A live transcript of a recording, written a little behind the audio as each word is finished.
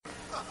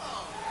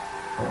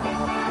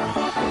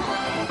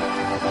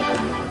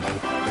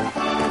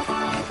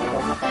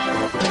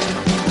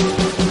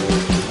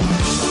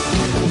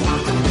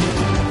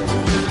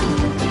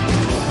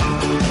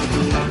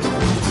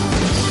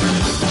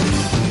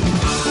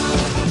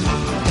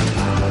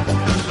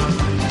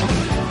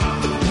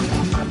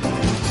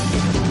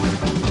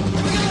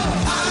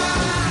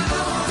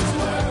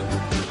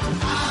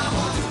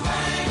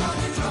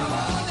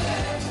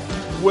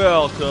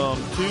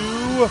Welcome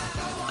to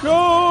Conesy's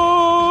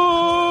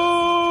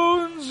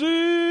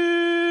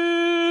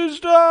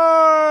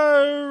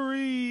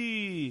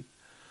Diary.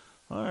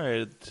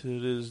 Alright, it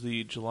is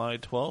the July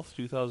 12th,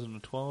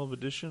 2012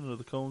 edition of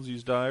the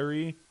Conesy's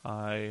Diary.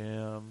 I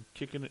am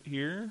kicking it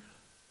here.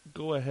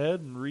 Go ahead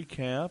and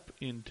recap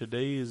in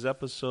today's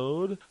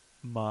episode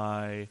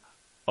my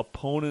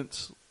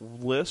opponent's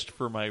list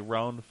for my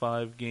round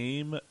 5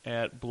 game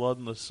at Blood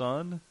in the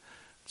Sun.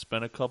 It's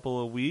been a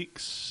couple of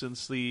weeks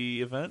since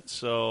the event,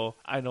 so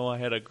I know I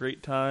had a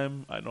great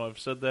time. I know I've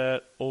said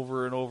that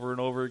over and over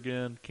and over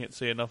again. Can't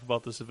say enough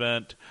about this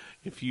event.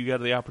 If you got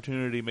the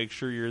opportunity, make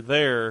sure you're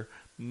there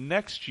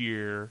next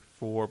year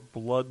for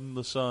Blood in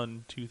the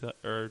Sun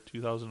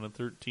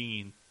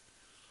 2013.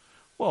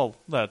 Well,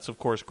 that's, of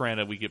course,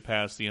 granted we get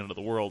past the end of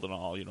the world and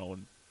all,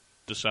 in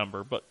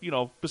December. But,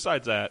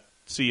 besides that,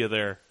 see you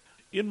there.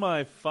 In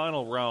my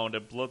final round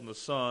at Blood in the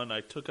Sun, I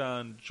took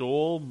on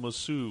Joel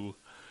Masu,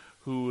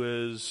 who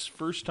is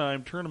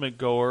first-time tournament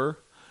goer,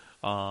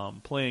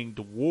 playing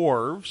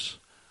dwarves,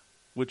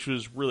 which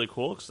was really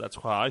cool, because that's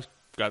how I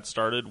got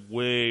started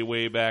way,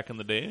 way back in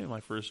the day. My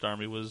first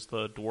army was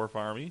the dwarf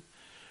army,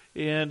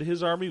 and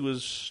his army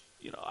was,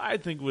 I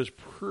think was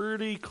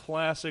pretty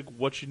classic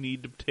what you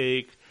need to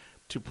take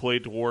to play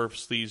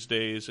dwarfs these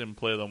days and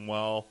play them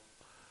well.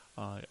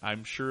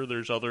 I'm sure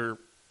there's other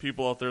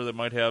people out there that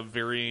might have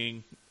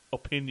varying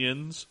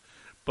opinions,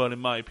 but in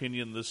my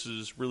opinion, this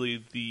is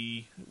really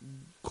the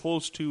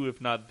close to,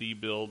 if not the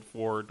build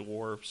for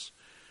dwarfs.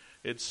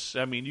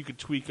 You could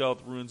tweak out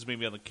the runes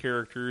maybe on the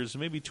characters,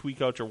 maybe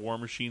tweak out your war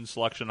machine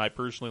selection. I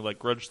personally like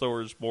grudge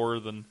throwers more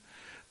than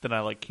I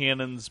like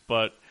cannons,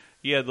 but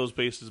he had those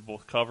bases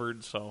both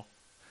covered, so.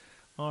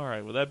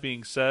 Alright, with that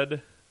being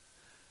said,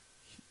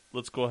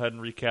 let's go ahead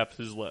and recap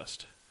his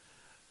list.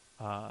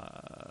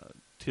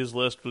 His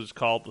list was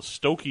called the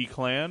Stokey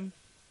Clan.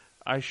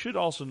 I should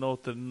also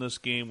note that in this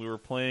game we were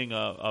playing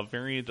a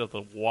variant of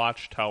the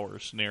Watchtower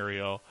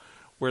scenario,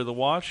 where the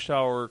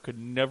Watchtower could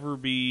never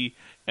be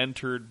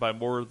entered by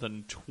more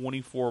than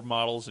 24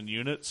 models and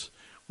units,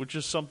 which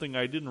is something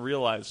I didn't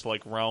realize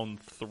like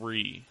round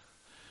 3.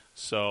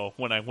 So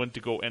when I went to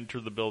go enter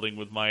the building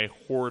with my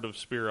horde of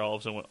spear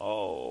elves, I went,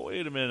 oh,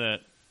 wait a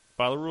minute.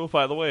 By the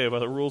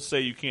rules say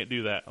you can't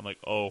do that. I'm like,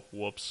 oh,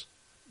 whoops.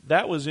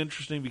 That was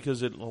interesting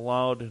because it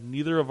allowed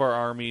neither of our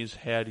armies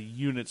had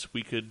units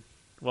we could.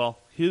 Well,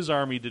 his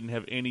army didn't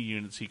have any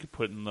units he could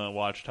put in the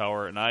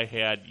Watchtower, and I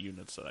had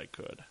units that I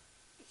could.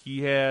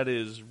 He had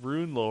his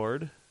Rune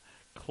Lord,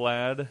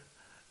 Clad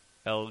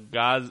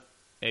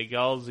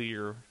Egalzi,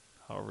 or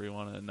however you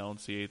want to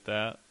enunciate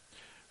that,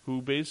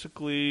 who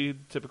basically,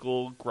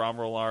 typical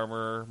Gromrel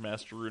armor,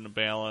 Master Rune of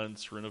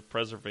Balance, Rune of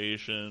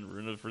Preservation,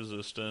 Rune of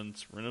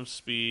Resistance, Rune of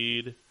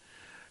Speed, a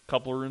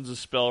couple of runes of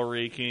Spell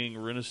Raking,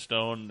 Rune of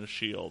Stone, and a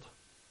shield.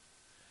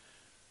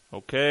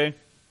 Okay.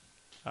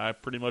 I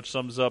pretty much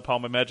sums up how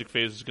my magic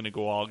phase is going to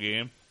go all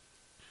game.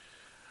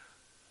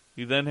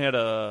 He then had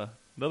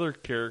another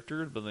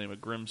character by the name of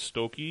Grim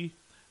Stokey.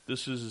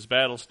 This is his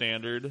battle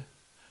standard.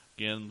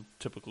 Again,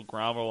 typical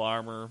Gromrel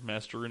armor,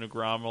 Master Rune of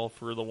Gromrel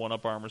for the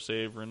 1-up armor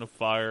save, Rune of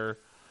Fire,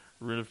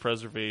 Rune of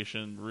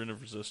Preservation, Rune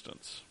of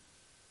Resistance.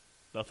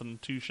 Nothing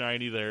too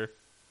shiny there.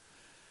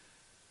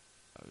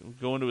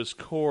 Going to his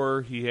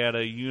core, he had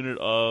a unit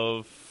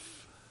of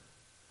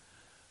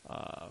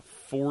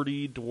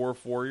 40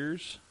 Dwarf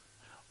Warriors,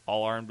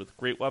 all armed with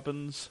great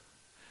weapons.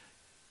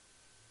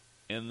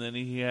 And then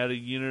he had a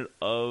unit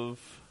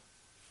of,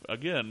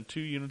 again,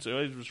 2 units.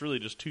 It was really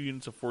just 2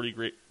 units of 40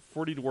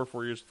 Dwarf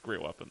Warriors with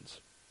great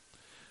weapons,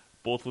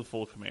 both with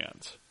full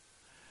commands.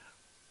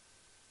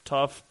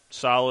 Tough,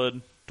 solid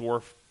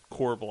Dwarf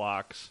core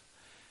blocks.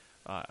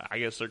 I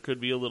guess there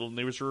could be a little.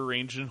 They were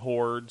arranged in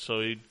horde, so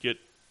you'd get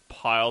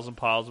piles and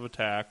piles of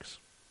attacks.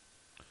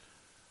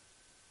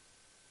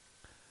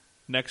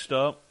 Next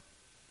up,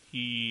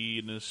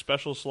 in his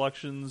special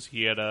selections,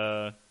 he had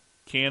a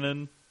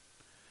cannon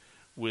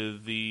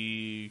with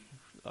the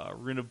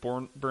Rune of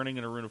Burning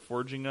and a Rune of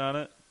Forging on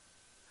it.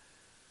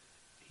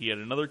 He had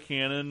another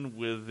cannon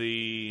with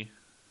the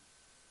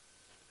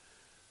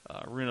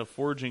Rune of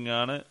Forging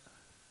on it.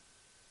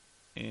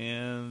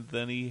 And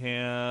then he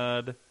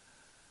had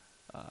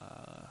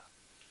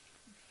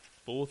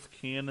both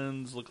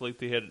cannons look like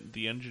they had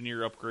the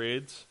engineer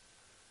upgrades.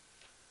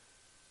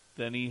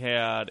 Then he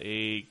had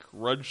a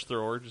grudge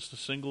thrower, just a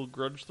single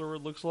grudge thrower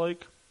it looks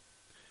like.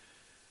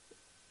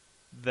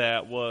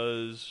 That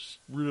was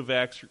Rune of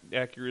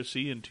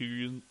Accuracy and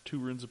two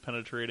runes of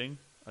Penetrating.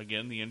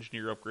 Again, the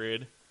engineer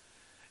upgrade.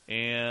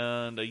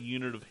 And a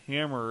unit of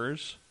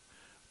hammerers.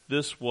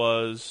 This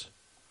was,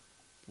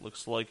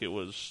 looks like it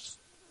was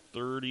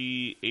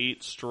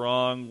 38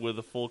 strong with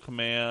a full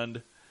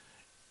command,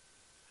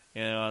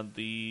 and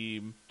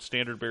the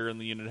standard bearer in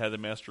the unit had the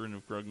Master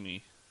of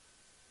Grugni.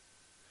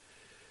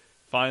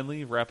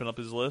 Finally, wrapping up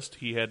his list,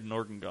 he had an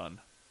organ gun.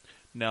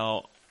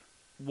 Now,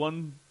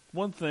 one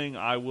thing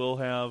I will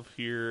have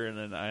here,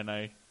 and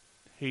I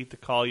hate to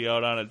call you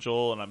out on it,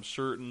 Joel, and I'm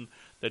certain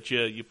that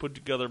you put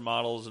together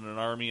models in an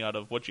army out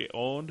of what you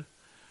owned,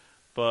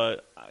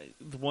 but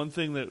the one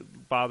thing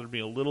that bothered me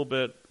a little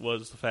bit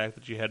was the fact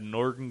that you had an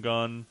organ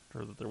gun,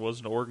 or that there was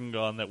an organ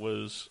gun that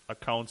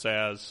counts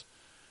as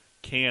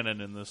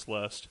cannon in this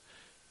list.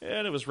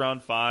 And it was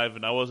round 5,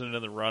 and I wasn't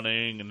in the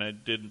running, and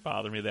it didn't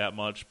bother me that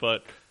much,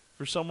 but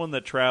for someone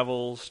that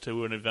travels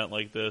to an event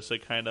like this,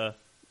 it kind of,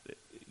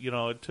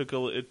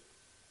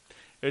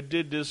 it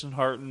did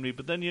dishearten me.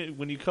 But then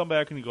when you come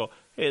back and you go,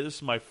 hey, this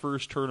is my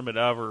first tournament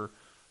ever,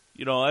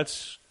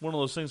 that's one of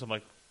those things I'm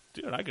like,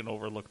 dude, I can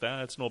overlook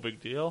that. It's no big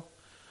deal.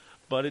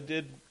 But it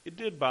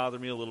did bother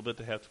me a little bit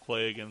to have to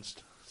play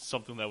against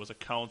something that was a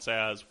counts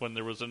as when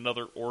there was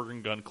another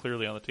organ gun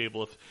clearly on the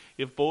table.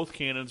 If both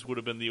cannons would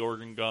have been the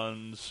organ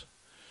guns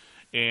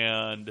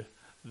and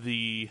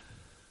the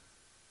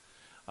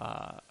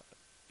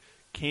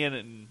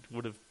cannon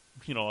would have,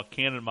 a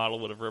cannon model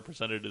would have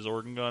represented his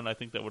organ gun, I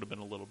think that would have been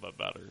a little bit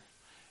better.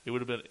 It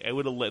would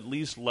have at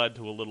least led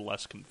to a little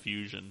less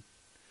confusion.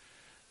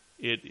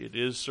 It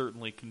is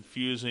certainly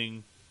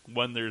confusing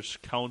when there's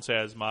counts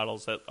as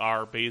models that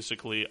are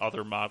basically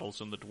other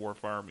models in the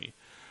dwarf army.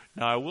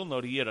 Now, I will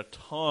note he had a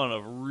ton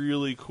of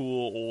really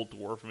cool old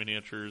dwarf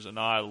miniatures, and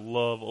I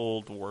love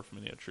old dwarf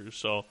miniatures.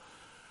 So,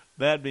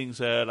 that being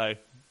said,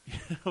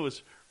 it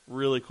was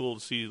really cool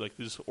to see, like,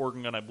 this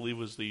organ gun, I believe,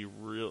 was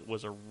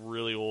a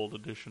really old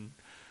edition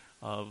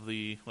of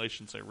the, I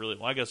shouldn't say really,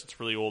 well, I guess it's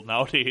really old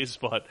nowadays,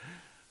 but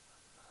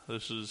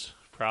this is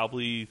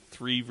probably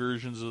 3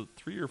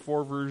 or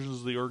 4 versions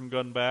of the organ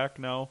gun back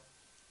now.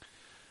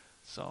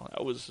 So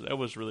that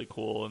was really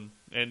cool,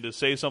 and to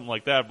say something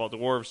like that about the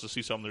dwarves, to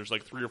see something there's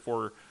like 3 or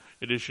 4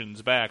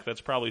 editions back, that's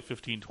probably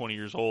 15, 20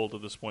 years old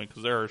at this point,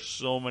 because there are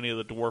so many of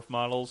the dwarf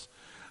models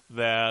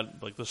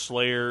that, like the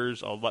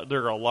Slayers,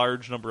 there are a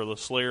large number of the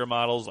Slayer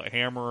models, the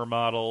Hammerer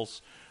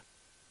models.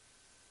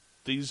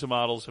 These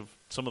models have,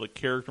 some of the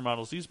character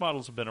models, these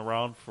models have been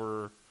around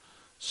for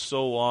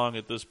so long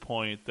at this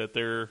point that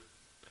they're,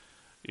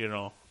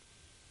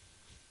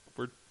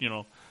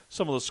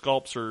 some of the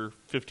sculpts are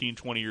 15,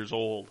 20 years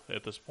old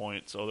at this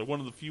point. So they're one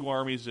of the few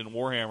armies in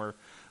Warhammer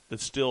that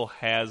still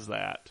has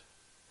that.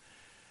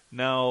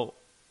 Now,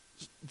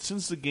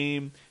 since the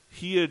game,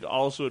 he had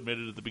also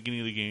admitted at the beginning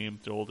of the game,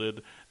 Joel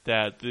did,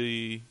 that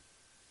he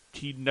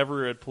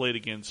never had played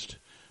against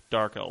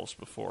Dark Elves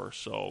before.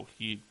 So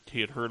he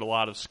had heard a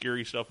lot of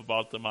scary stuff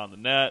about them on the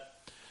net,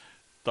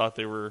 thought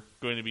they were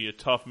going to be a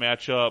tough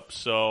matchup.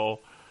 So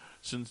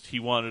since he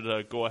wanted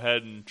to go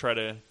ahead and try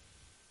to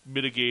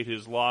mitigate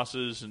his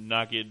losses and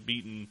not get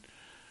beaten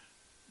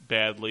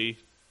badly,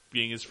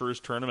 being his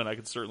first tournament, I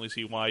could certainly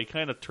see why he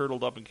kind of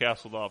turtled up and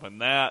castled off. And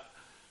that,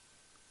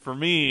 for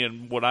me,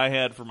 and what I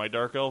had for my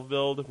Dark Elf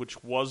build,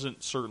 which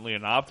wasn't certainly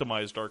an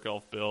optimized Dark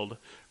Elf build,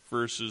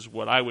 versus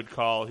what I would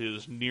call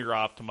his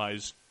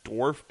near-optimized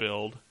Dwarf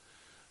build.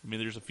 I mean,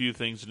 there's a few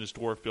things in his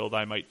Dwarf build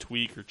I might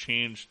tweak or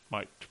change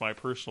to my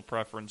personal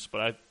preference,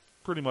 but I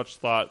pretty much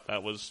thought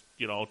that was,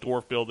 a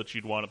dwarf build that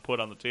you'd want to put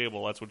on the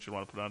table. That's what you'd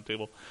want to put on the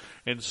table.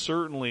 And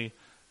certainly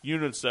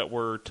units that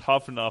were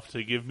tough enough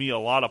to give me a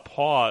lot of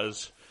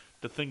pause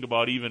to think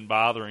about even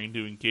bothering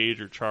to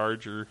engage or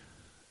charge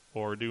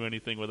or do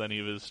anything with any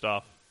of his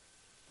stuff.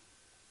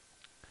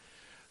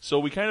 So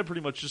we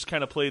pretty much just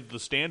played the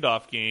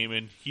standoff game,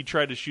 and he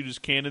tried to shoot his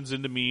cannons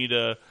into me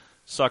to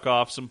suck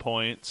off some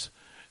points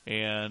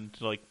and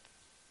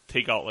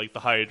take out the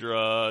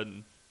Hydra,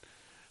 and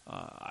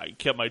I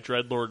kept my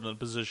Dreadlord in a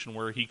position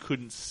where he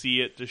couldn't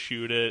see it to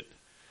shoot it.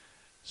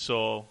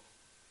 So,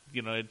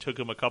 it took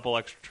him a couple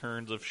extra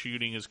turns of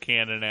shooting his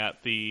cannon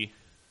at the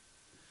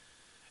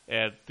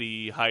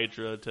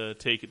Hydra to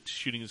take it,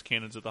 shooting his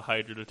cannons at the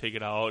Hydra to take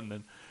it out, and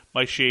then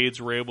my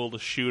Shades were able to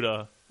shoot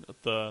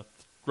the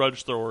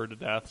Grudge Thrower to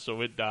death,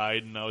 so it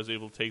died, and I was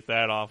able to take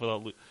that off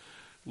without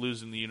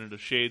losing the unit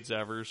of Shades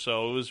ever.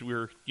 So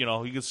you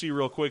can see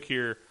real quick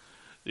here,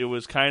 it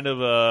was kind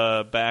of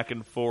a back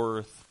and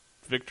forth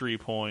victory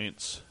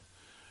points,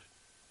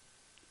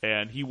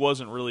 and he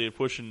wasn't really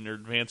pushing or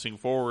advancing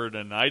forward,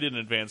 and I didn't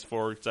advance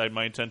forward because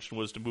my intention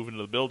was to move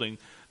into the building.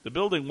 The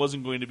building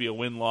wasn't going to be a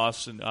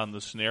win-loss on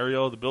the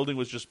scenario. The building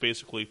was just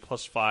basically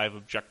 +5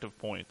 objective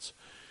points.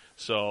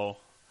 So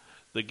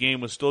the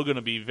game was still going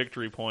to be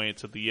victory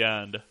points at the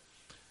end.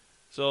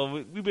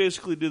 So we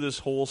basically did this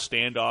whole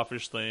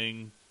standoffish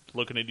thing,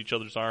 looking at each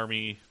other's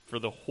army for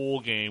the whole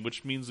game,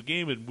 which means the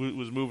game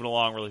was moving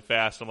along really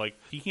fast. I'm like,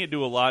 he can't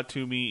do a lot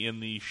to me in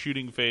the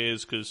shooting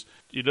phase because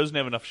he doesn't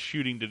have enough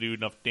shooting to do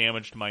enough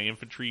damage to my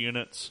infantry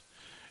units,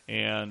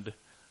 and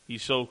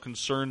he's so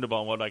concerned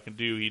about what I can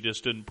do, he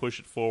just didn't push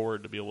it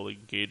forward to be able to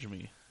engage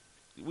me.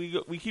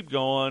 We keep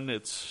going.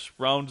 It's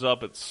rounds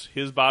up. It's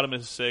his bottom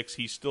is 6.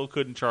 He still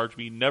couldn't charge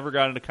me. Never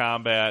got into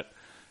combat.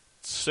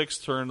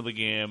 6th turn of the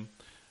game.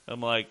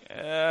 I'm like,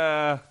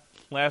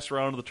 last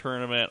round of the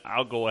tournament,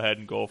 I'll go ahead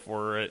and go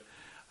for it.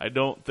 I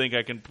don't think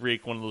I can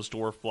break one of those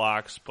dwarf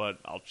blocks, but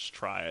I'll just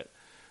try it.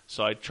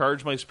 So I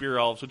charge my Spear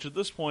Elves, which at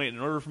this point,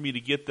 in order for me to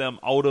get them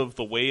out of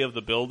the way of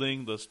the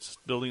building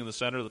in the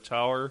center of the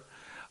tower,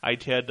 I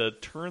had to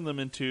turn them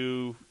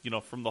into,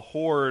 from the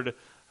horde,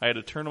 I had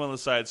to turn them on the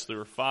side so they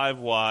were 5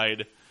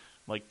 wide,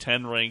 like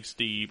 10 ranks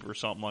deep or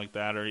something like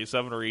that, or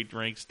 7 or 8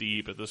 ranks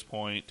deep at this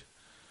point.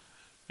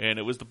 And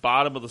it was the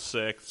bottom of the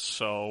 6th,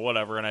 so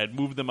whatever. And I had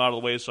moved them out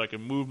of the way so I could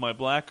move my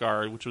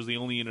Blackguard, which was the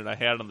only unit I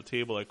had on the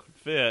table I could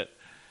fit,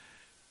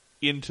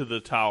 into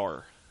the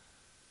tower.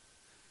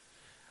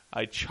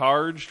 I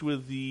charged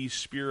with the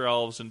Spear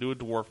Elves into a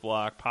dwarf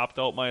block, popped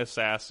out my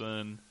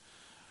Assassin.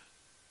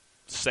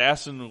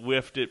 Assassin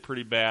whiffed it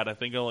pretty bad. I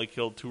think I only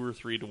killed 2 or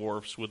 3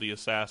 dwarfs with the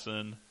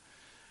Assassin.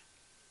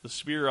 The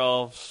Spear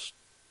Elves,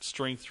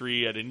 strength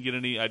 3. I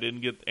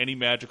didn't get any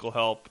magical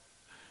help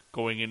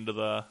going into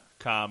the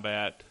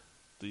combat.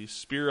 The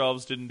Spear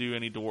Elves didn't do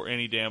any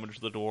damage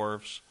to the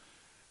dwarves.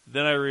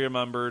 Then I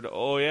remembered,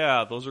 oh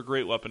yeah, those are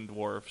great weapon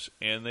dwarves,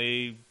 and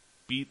they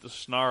beat the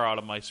snar out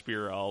of my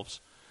Spear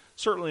Elves.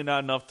 Certainly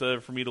not enough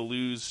for me to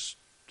lose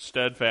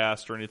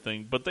Steadfast or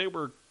anything, but they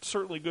were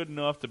certainly good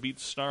enough to beat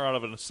the snar out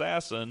of an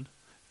assassin,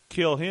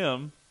 kill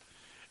him,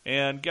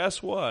 and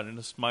guess what?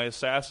 And my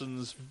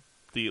assassins,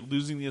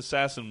 losing the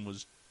assassin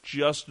was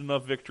just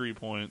enough victory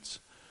points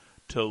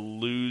to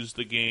lose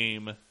the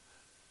game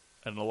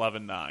at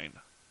 11-9.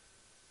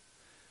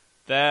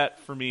 That,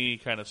 for me,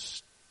 kind of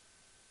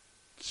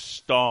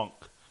stunk,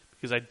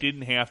 because I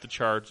didn't have to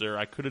charge there.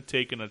 I could have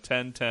taken a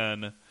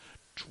 10-10,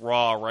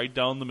 draw right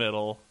down the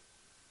middle,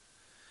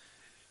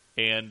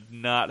 and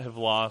not have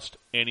lost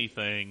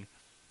anything.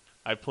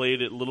 I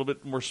played it a little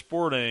bit more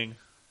sporting.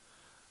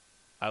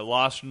 I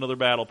lost another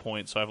battle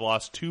point, so I've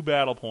lost 2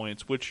 battle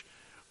points, which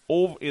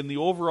in the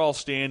overall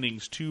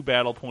standings, 2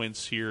 battle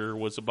points here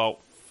was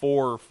about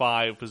 4 or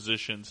 5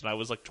 positions, and I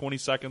was like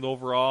 22nd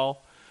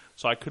overall,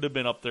 so I could have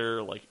been up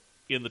there like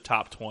in the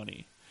top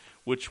 20,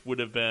 which would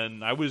have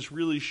been, I was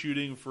really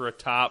shooting for a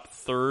top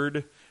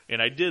 3rd,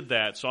 and I did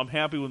that, so I'm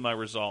happy with my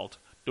result.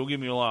 Don't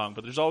get me wrong,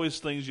 but there's always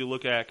things you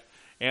look at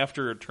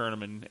after a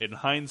tournament in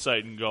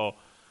hindsight and go,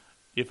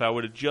 if I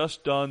would have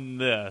just done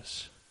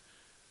this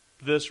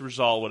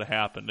result would have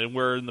happened. And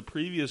where in the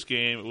previous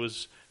game it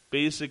was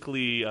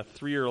basically a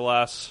 3 or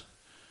less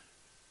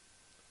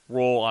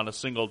roll on a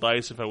single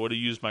dice, if I would have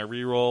used my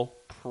reroll,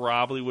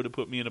 probably would have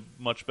put me in a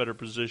much better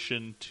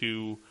position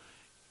to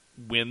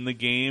win the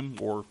game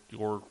or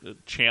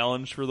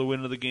challenge for the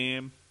win of the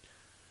game.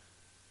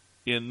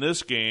 In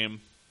this game,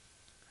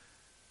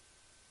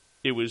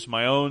 it was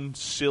my own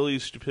silly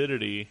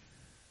stupidity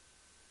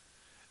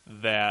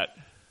that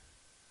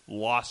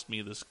lost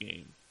me this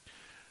game.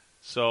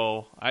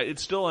 So it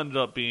still ended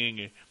up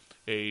being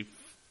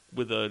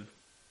with a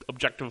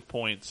objective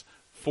points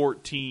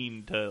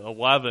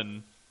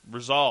 14-11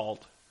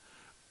 result,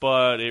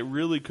 but it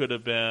really could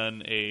have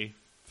been a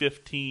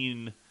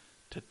 15-10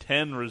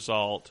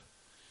 result,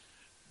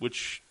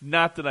 which,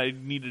 not that I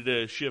needed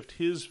to shift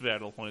his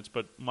battle points,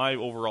 but my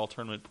overall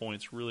tournament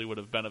points really would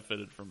have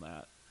benefited from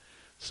that.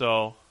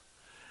 So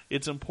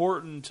it's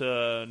important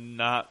to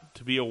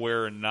be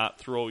aware and not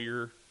throw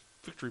your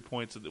victory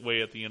points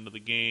away at the end of the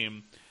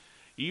game,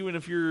 even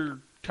if you're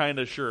kind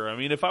of sure. I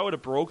mean, if I would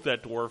have broke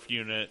that dwarf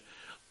unit,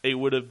 it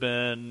would have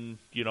been,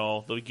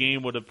 the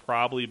game would have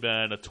probably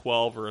been a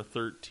 12 or a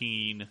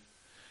 13,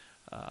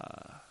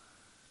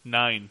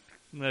 9.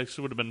 Next,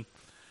 it would have been,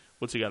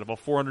 what's he got, about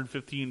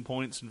 415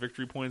 points and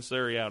victory points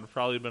there? Yeah, it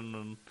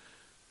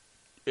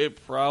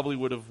probably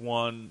would have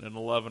won an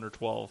 11 or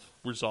 12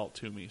 result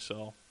to me.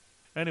 So,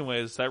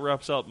 anyways, that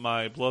wraps up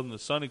my Blood in the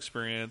Sun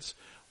experience.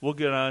 We'll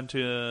get on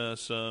to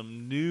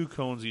some new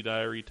Conzi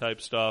Diary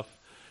type stuff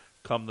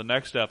come the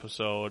next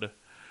episode.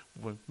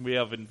 We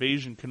have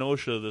Invasion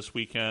Kenosha this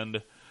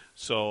weekend,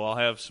 so I'll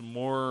have some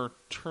more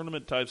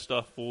tournament type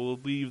stuff. We'll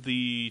leave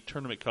the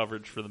tournament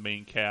coverage for the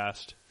main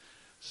cast.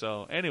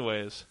 So,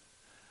 anyways,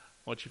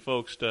 I want you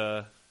folks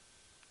to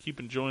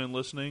keep enjoying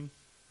listening,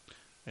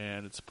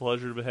 and it's a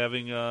pleasure to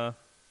having had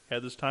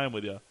this time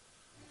with you.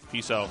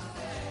 Peace out.